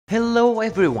Hello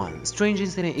everyone, Strange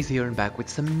Incident is here and back with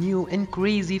some new and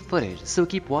crazy footage, so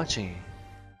keep watching.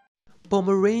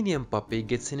 Pomeranian puppy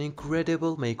gets an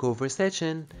incredible makeover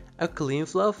session. A clean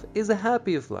fluff is a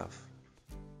happy fluff.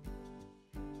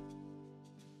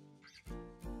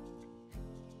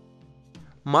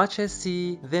 Mocha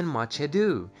see, then Mocha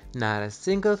do. Not a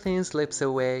single thing slips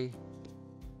away.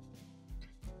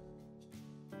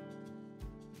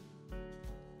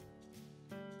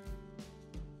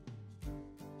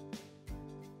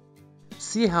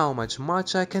 See how much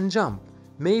Mocha can jump.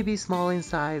 Maybe small in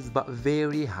size but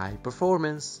very high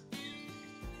performance.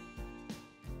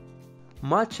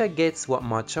 Mocha gets what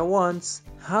Mocha wants.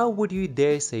 How would you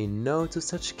dare say no to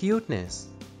such cuteness?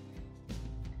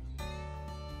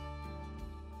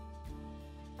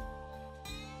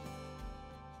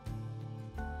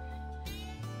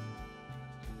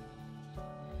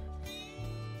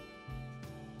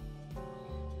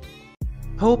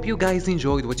 Hope you guys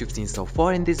enjoyed what you've seen so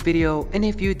far in this video, and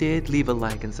if you did, leave a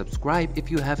like and subscribe if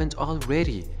you haven't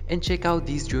already, and check out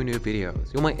these junior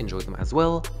videos, you might enjoy them as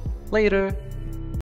well. Later!